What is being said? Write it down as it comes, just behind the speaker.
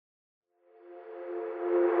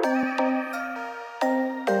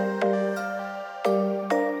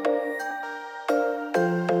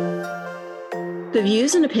The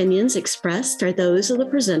views and opinions expressed are those of the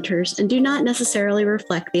presenters and do not necessarily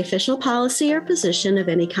reflect the official policy or position of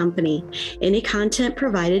any company. Any content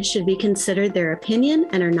provided should be considered their opinion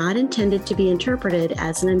and are not intended to be interpreted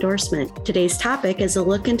as an endorsement. Today's topic is a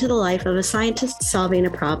look into the life of a scientist solving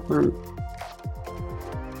a problem.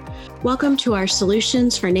 Welcome to our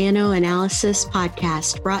Solutions for Nano-Analysis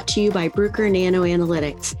podcast, brought to you by Bruker Nano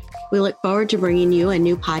Analytics. We look forward to bringing you a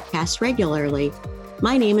new podcast regularly.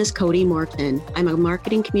 My name is Cody Morton. I'm a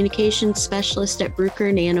marketing communications specialist at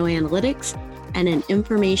Bruker Nano Analytics and an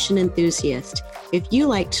information enthusiast. If you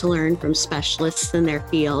like to learn from specialists in their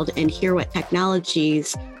field and hear what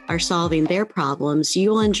technologies are solving their problems, you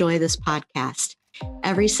will enjoy this podcast.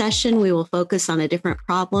 Every session, we will focus on a different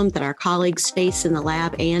problem that our colleagues face in the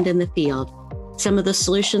lab and in the field. Some of the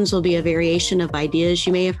solutions will be a variation of ideas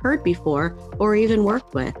you may have heard before or even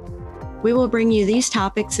worked with. We will bring you these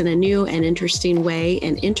topics in a new and interesting way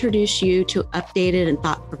and introduce you to updated and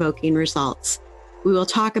thought-provoking results. We will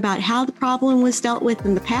talk about how the problem was dealt with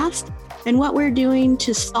in the past and what we're doing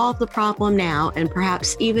to solve the problem now and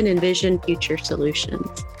perhaps even envision future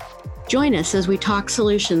solutions. Join us as we talk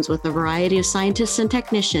solutions with a variety of scientists and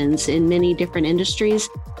technicians in many different industries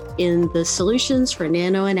in the Solutions for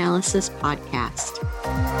Nano-Analysis podcast.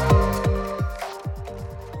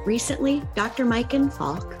 Recently, Dr. Maiken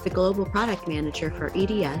Falk, the Global Product Manager for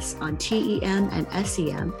EDS on TEM and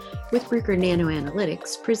SEM with Bruker Nano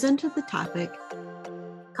Analytics, presented the topic,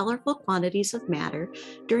 Colorful Quantities of Matter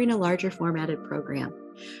during a larger formatted program.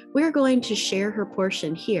 We're going to share her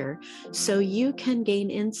portion here so you can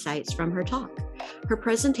gain insights from her talk. Her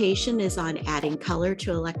presentation is on adding color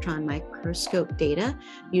to electron microscope data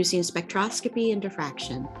using spectroscopy and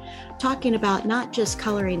diffraction, talking about not just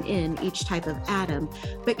coloring in each type of atom,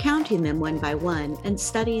 but counting them one by one and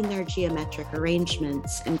studying their geometric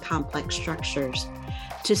arrangements in complex structures.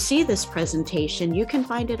 To see this presentation, you can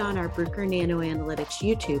find it on our Bruker Nano Analytics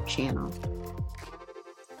YouTube channel.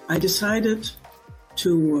 I decided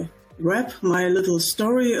to wrap my little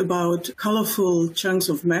story about colorful chunks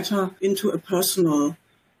of matter into a personal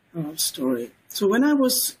story. So when I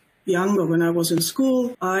was younger, when I was in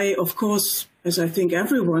school, I, of course, as I think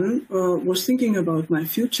everyone, was thinking about my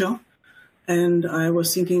future. And I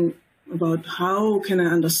was thinking about how can I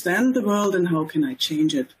understand the world and how can I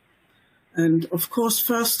change it. And of course,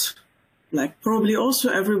 first, like probably also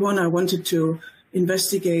everyone, I wanted to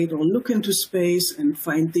investigate or look into space and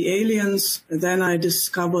find the aliens. Then I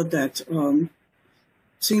discovered that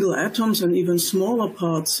single atoms and even smaller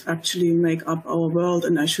parts actually make up our world,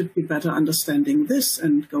 and I should be better understanding this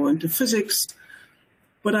and go into physics.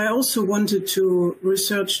 But I also wanted to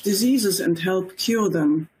research diseases and help cure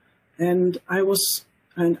them. And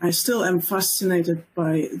I still am fascinated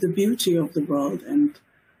by the beauty of the world, and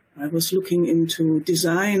I was looking into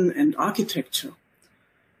design and architecture.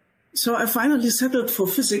 So I finally settled for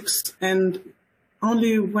physics, and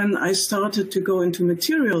only when I started to go into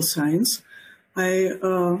material science, I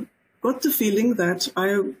got the feeling that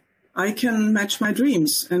I can match my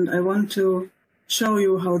dreams, and I want to show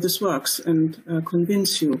you how this works and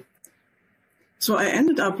convince you. So I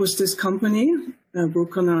ended up with this company,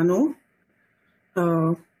 Bruker Nano,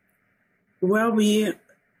 where we,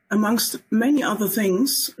 amongst many other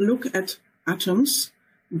things, look at atoms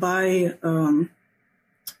by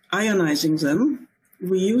ionizing them.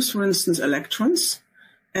 We use, for instance, electrons,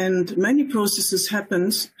 and many processes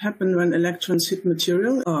happen when electrons hit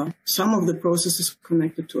material. Some of the processes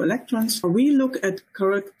connected to electrons. We look at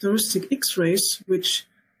characteristic X-rays, which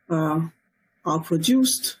are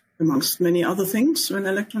produced, amongst many other things, when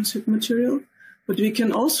electrons hit material. But we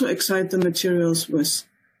can also excite the materials with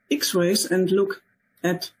X-rays and look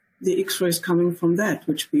at the X-rays coming from that,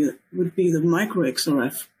 which would be the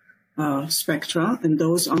micro-XRF spectra, and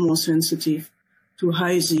those are more sensitive to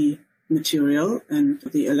high Z material, and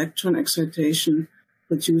the electron excitation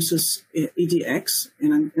produces EDX,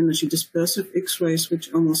 and energy dispersive X-rays,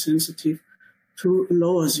 which are more sensitive to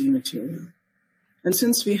lower Z material. And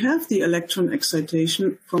since we have the electron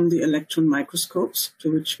excitation from the electron microscopes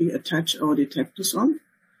to which we attach our detectors on,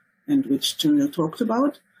 and which Janil talked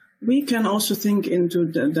about, we can also think into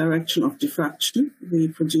the direction of diffraction. We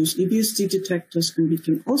produce EBSD detectors, and we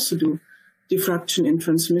can also do diffraction in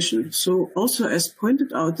transmission. So also, as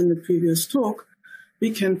pointed out in the previous talk,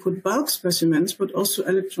 we can put bulk specimens, but also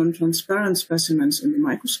electron transparent specimens in the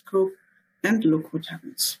microscope and look what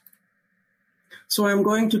happens. So I'm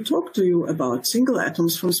going to talk to you about single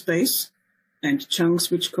atoms from space and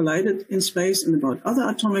chunks which collided in space, and about other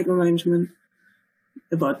atomic arrangement,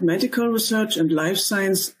 about medical research and life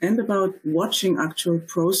science, and about watching actual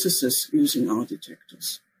processes using our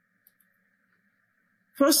detectors.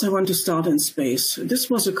 First, I want to start in space. This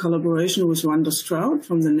was a collaboration with Rhonda Stroud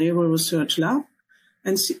from the Naval Research Lab.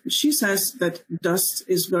 And she says that dust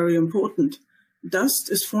is very important.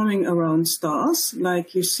 Dust is forming around stars,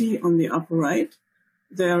 like you see on the upper right.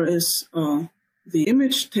 There is the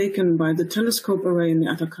image taken by the telescope array in the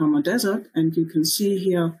Atacama Desert, and you can see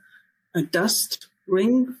here a dust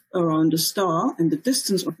ring around a star, and the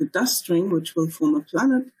distance of the dust ring, which will form a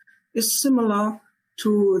planet, is similar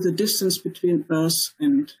to the distance between Earth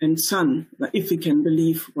and Sun, if we can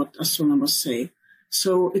believe what astronomers say.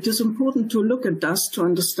 So it is important to look at dust to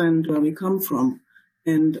understand where we come from.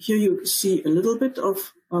 And here you see a little bit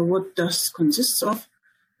of what dust consists of.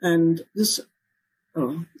 And this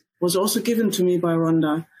was also given to me by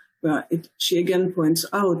Rhonda, where she again points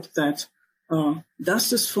out that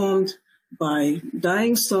dust is formed by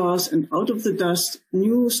dying stars, and out of the dust,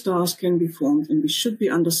 new stars can be formed, and we should be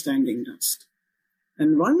understanding dust.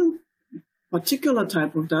 And one particular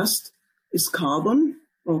type of dust is carbon,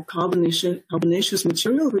 or carbonaceous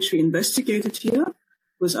material, which we investigated here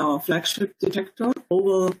with our flagship detector,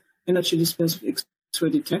 oval energy dispersive X-ray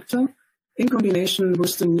detector, in combination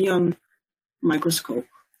with the neon microscope.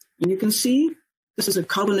 And you can see this is a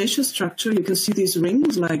carbonaceous structure. You can see these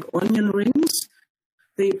rings like onion rings.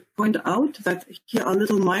 They point out that here are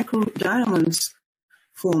little micro diamonds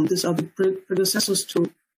formed. These are the predecessors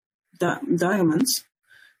to diamonds.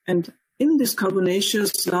 And in this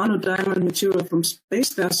carbonaceous nanodiamond material from space,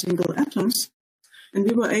 there are single atoms, and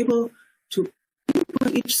we were able to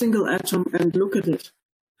pinpoint each single atom and look at it.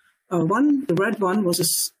 The red one was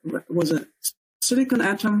a silicon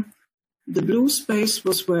atom. The blue space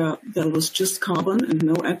was where there was just carbon and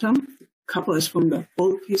no atom. Copper is from the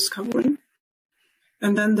whole piece covering.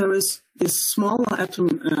 And then there is this smaller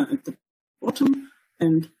atom at the bottom,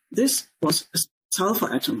 and this was a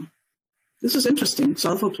sulfur atom. This is interesting.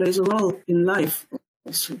 Sulfur plays a role in life,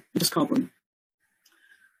 also, as carbon.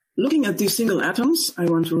 Looking at these single atoms, I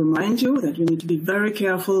want to remind you that we need to be very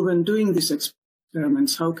careful when doing these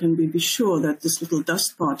experiments. How can we be sure that this little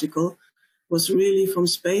dust particle was really from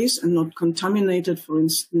space and not contaminated, for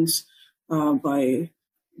instance, by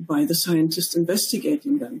the scientists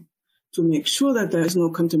investigating them? To make sure that there is no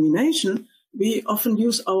contamination, we often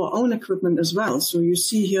use our own equipment as well. So you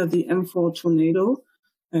see here the M4 Tornado.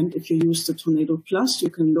 And if you use the Tornado Plus, you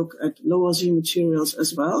can look at lower Z materials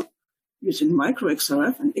as well, using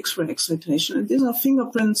micro-XRF and X-ray excitation. And these are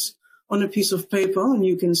fingerprints on a piece of paper, and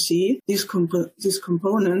you can see these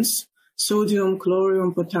components, sodium,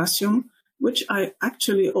 chlorine, potassium, which I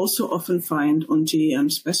actually also often find on GEM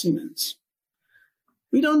specimens.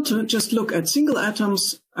 We don't just look at single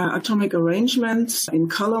atoms, atomic arrangements in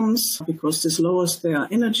columns, because this lowers their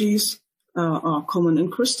energies. Are common in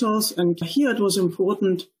crystals, and here it was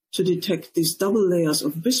important to detect these double layers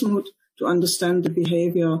of bismuth to understand the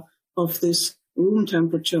behavior of this room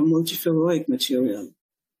temperature multiferroic material.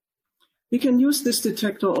 We can use this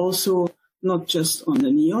detector also not just on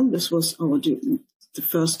the neon. This was the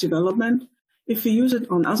first development. If we use it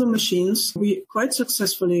on other machines, we quite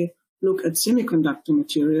successfully look at semiconductor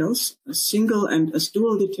materials as single and as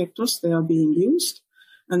dual detectors. They are being used,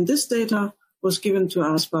 and this data was given to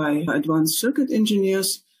us by advanced circuit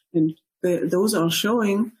engineers, and those are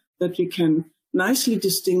showing that we can nicely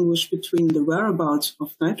distinguish between the whereabouts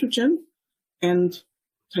of nitrogen and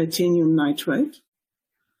titanium nitrate.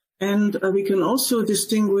 And we can also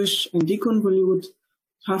distinguish and deconvolute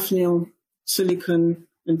hafnium, silicon,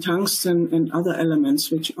 and tungsten and other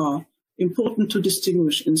elements which are important to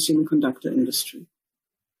distinguish in semiconductor industry.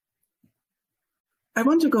 I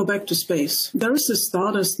want to go back to space. There is the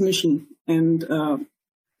Stardust mission, and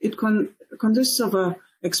it consists of an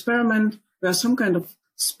experiment where some kind of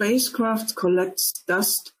spacecraft collects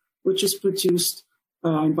dust which is produced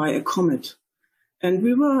by a comet. And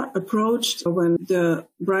we were approached when the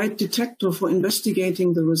bright detector for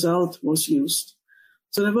investigating the result was used.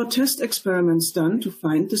 So there were test experiments done to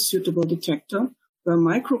find the suitable detector, where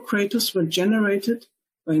microcraters were generated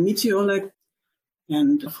by meteorite.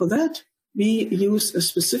 And for that, we use a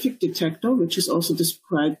specific detector, which is also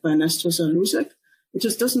described by Nestor Zalusek. It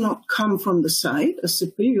just does not come from the side, as the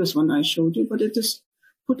previous one I showed you, but it is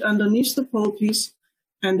put underneath the pole piece,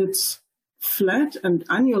 and it's flat and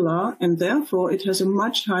annular, and therefore it has a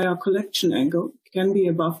much higher collection angle. It can be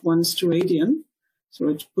above 1 steradian. So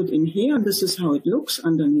it's put in here, and this is how it looks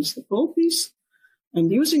underneath the pole piece.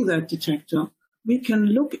 And using that detector, we can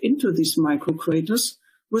look into these microcraters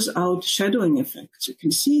without shadowing effects. You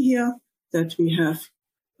can see here that we have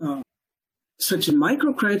such a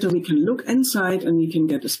microcrater. We can look inside, and we can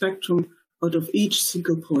get a spectrum out of each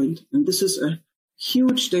single point. And this is a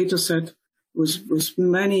huge data set with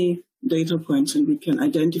many data points, and we can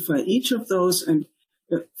identify each of those. And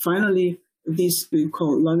finally, these we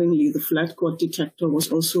call lovingly the flat quad detector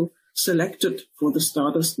was also selected for the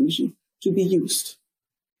Stardust mission to be used.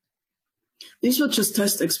 These were just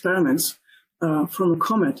test experiments from a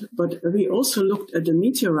comet, but we also looked at a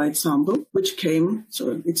meteorite sample, which came,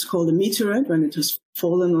 so it's called a meteorite when it has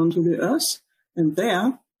fallen onto the Earth. And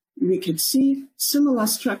there we can see similar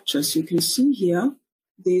structures. You can see here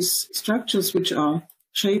these structures which are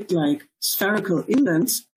shaped like spherical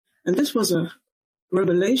indents. And this was a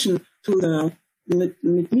revelation to the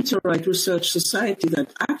Meteorite Research Society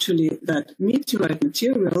that actually that meteorite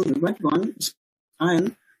material, the red one,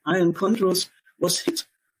 iron chondros, was hit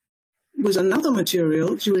with another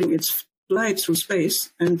material during its flight through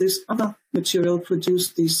space, and this other material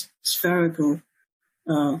produced these spherical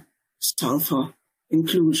sulfur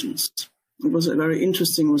inclusions. It was a very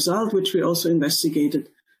interesting result, which we also investigated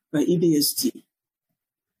by EBSD.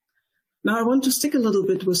 Now I want to stick a little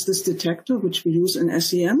bit with this detector, which we use in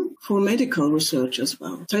SEM for medical research as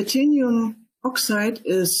well. Titanium oxide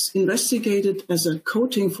is investigated as a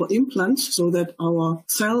coating for implants so that our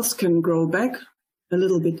cells can grow back a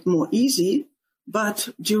little bit more easy. But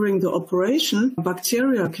during the operation,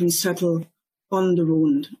 bacteria can settle on the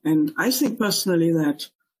wound. And I think personally that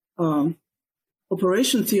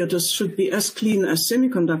operation theaters should be as clean as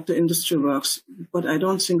semiconductor industry works, but I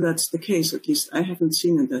don't think that's the case. At least I haven't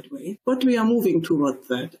seen it that way. But we are moving toward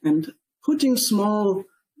that, and putting small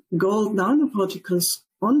gold nanoparticles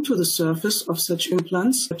onto the surface of such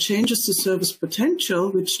implants changes the surface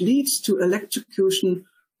potential, which leads to electrocution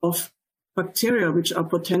of bacteria, which are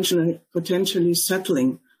potentially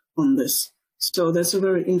settling on this. So that's a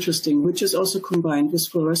very interesting, which is also combined with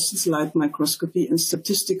fluorescence light microscopy and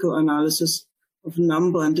statistical analysis of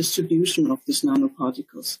number and distribution of these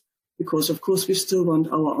nanoparticles, because of course we still want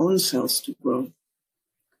our own cells to grow.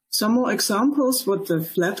 Some more examples what the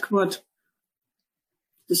flat quad,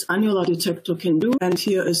 this annular detector can do. And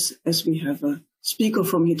here is, as we have a speaker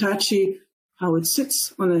from Hitachi, how it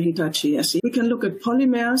sits on a Hitachi SE. We can look at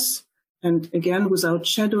polymers and again, without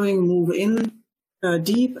shadowing, move in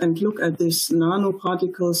deep and look at these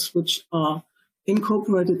nanoparticles which are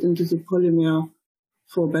incorporated into the polymer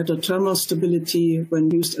for better thermal stability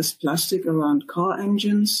when used as plastic around car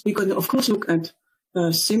engines. We can, of course, look at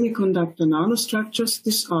semiconductor nanostructures.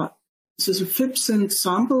 This is a FIB-SYNT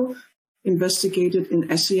sample investigated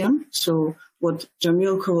in SEM. So what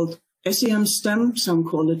Jamil called SEM STEM, some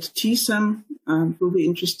call it TSEM. Will be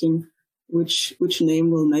interesting which name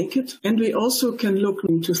will make it. And we also can look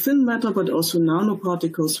into thin matter, but also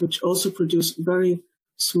nanoparticles, which also produce a very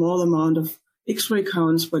small amount of X-ray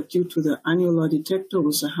counts, but due to the annular detector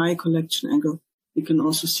with a high collection angle, we can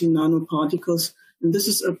also see nanoparticles. And this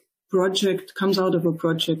is a project, comes out of a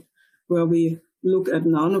project where we look at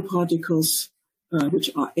nanoparticles which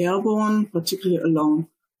are airborne, particularly along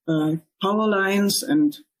power lines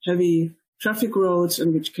and heavy traffic roads,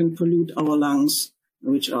 and which can pollute our lungs,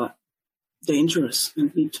 which are dangerous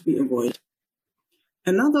and need to be avoided.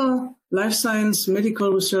 Another life science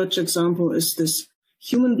medical research example is this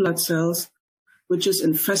human blood cells, which is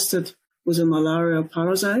infested with a malaria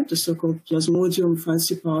parasite, the so-called Plasmodium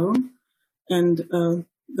falciparum. And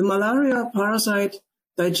the malaria parasite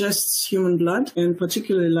digests human blood and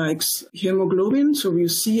particularly likes hemoglobin. So you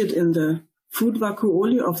see it in the food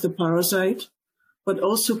vacuoli of the parasite. But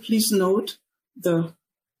also please note the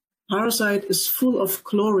parasite is full of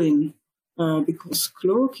chlorine because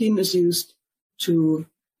chloroquine is used to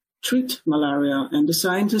treat malaria. And the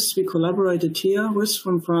scientists we collaborated here with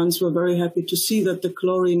from France were very happy to see that the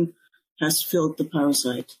chlorine has filled the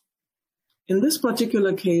parasite. In this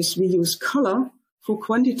particular case, we use color for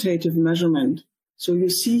quantitative measurement. So you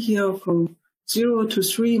see here from 0 to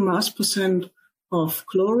 3 mass percent of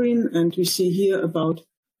chlorine, and we see here about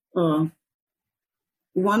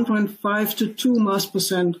 1.5 to 2 mass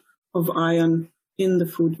percent of iron in the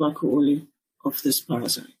food vacuoli of this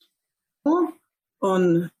parasite.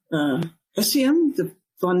 On SEM, the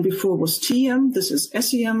one before was TM, this is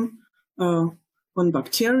SEM. On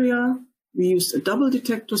bacteria, we used a double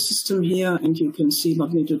detector system here, and you can see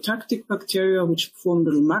magnetotactic bacteria, which form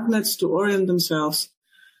little magnets to orient themselves.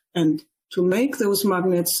 And to make those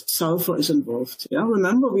magnets, sulfur is involved. Yeah,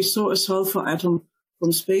 remember, we saw a sulfur atom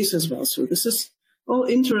from space as well. So this is all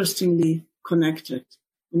interestingly connected.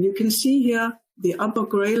 And you can see here the upper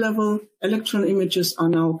gray level electron images are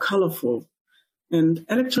now colorful. And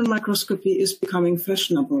electron microscopy is becoming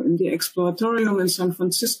fashionable. In the Exploratorium in San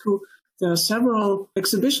Francisco, there are several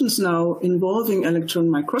exhibitions now involving electron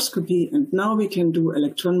microscopy, and now we can do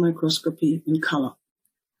electron microscopy in color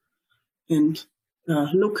and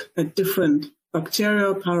look at different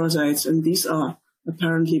bacterial parasites, and these are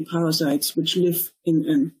apparently parasites which live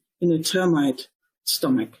in a termite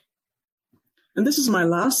stomach. And this is my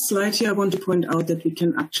last slide here. I want to point out that we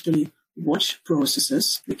can actually watch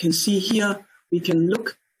processes. We can see here, we can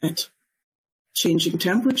look at changing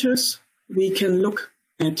temperatures. We can look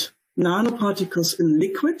at nanoparticles in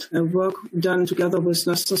liquid, work done together with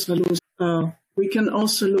Nastas Halous. We can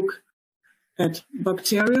also look at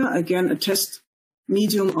bacteria. Again, a test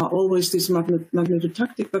medium are always these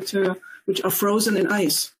magnetotactic bacteria, which are frozen in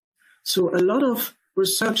ice. So a lot of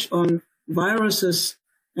research on viruses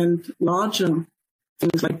and larger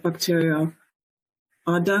things like bacteria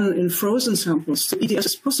are done in frozen samples. So EDS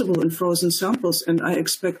is possible in frozen samples, and I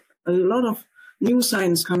expect a lot of new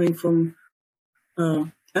science coming from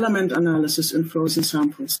element analysis in frozen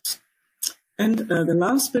samples. And the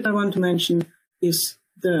last bit I want to mention is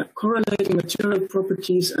the correlating material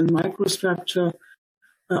properties and microstructure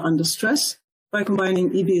under stress by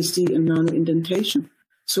combining EBSD and nanoindentation.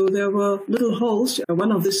 So there were little holes.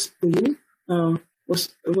 One of this blue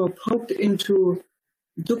were poked into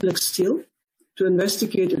duplex steel to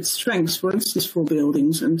investigate its strengths, for instance, for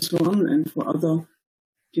buildings and so on, and for other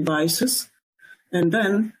devices. And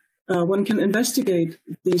then one can investigate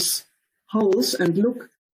these holes and look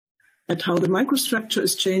at how the microstructure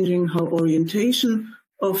is changing, how orientation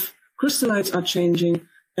of crystallites are changing,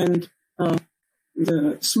 and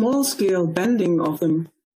the small-scale bending of them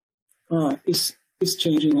is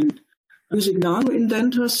changing. And using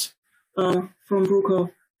nano-indenters from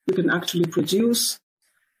Bruker, you can actually produce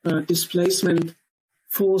displacement,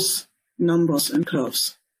 force, numbers, and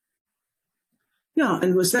curves. Yeah,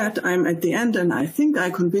 and with that, I'm at the end, and I think I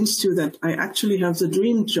convinced you that I actually have the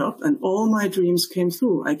dream job, and all my dreams came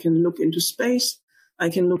through. I can look into space, I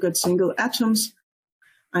can look at single atoms,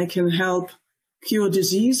 I can help cure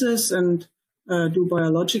diseases and do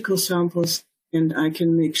biological samples, and I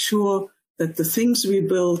can make sure that the things we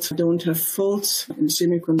build don't have faults in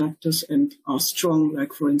semiconductors and are strong,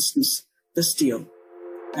 like, for instance, the steel.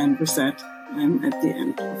 And with that, I'm at the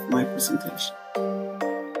end of my presentation.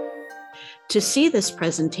 To see this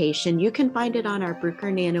presentation, you can find it on our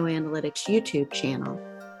Bruker NanoAnalytics YouTube channel.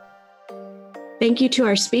 Thank you to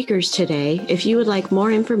our speakers today. If you would like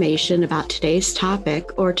more information about today's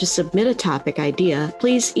topic or to submit a topic idea,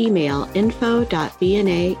 please email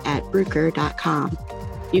info.bna@bruker.com.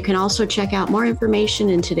 You can also check out more information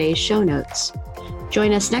in today's show notes.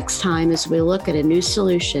 Join us next time as we look at a new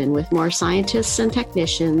solution with more scientists and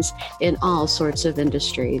technicians in all sorts of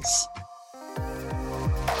industries.